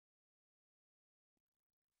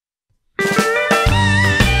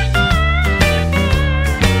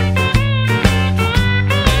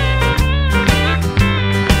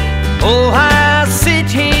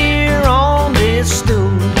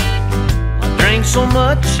so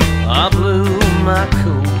much I blew my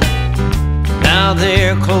cool. Now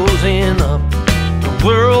they're closing up the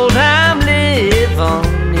world I'm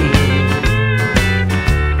living in.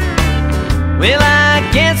 Well, I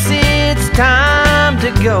guess it's time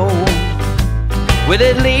to go. Well,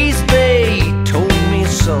 at least they told me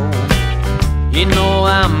so. You know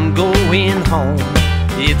I'm going home.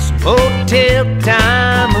 It's motel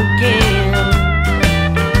time again.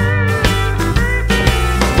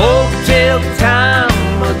 Motel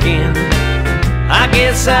time again. I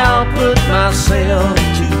guess I'll put myself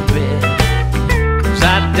to bed, 'cause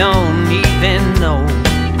I don't even know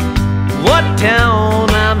what town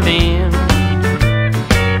I'm in.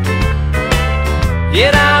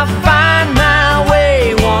 Yet I find my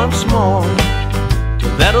way once more to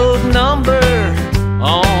that old number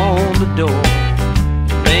on the door.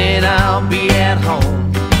 Then I'll be at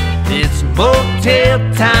home. It's motel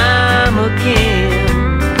time again.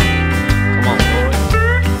 Come on, boys.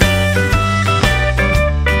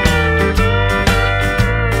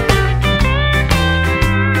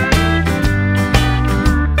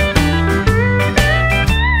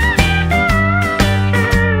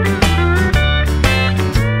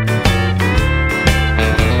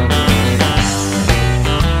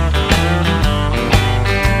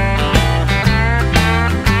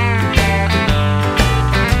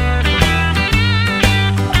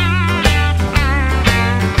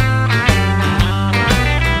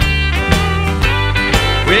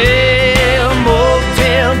 Well,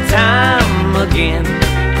 motel time again.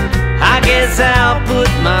 I guess I'll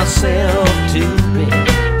put myself to bed,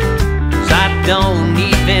 'cause I don't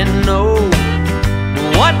even know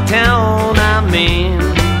what town I'm in.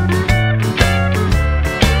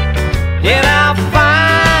 Yet I'll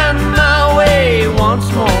find my way once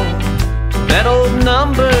more to that old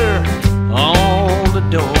number on the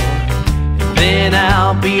door. And then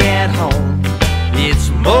I'll be at home. It's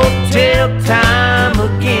motel time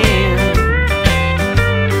again.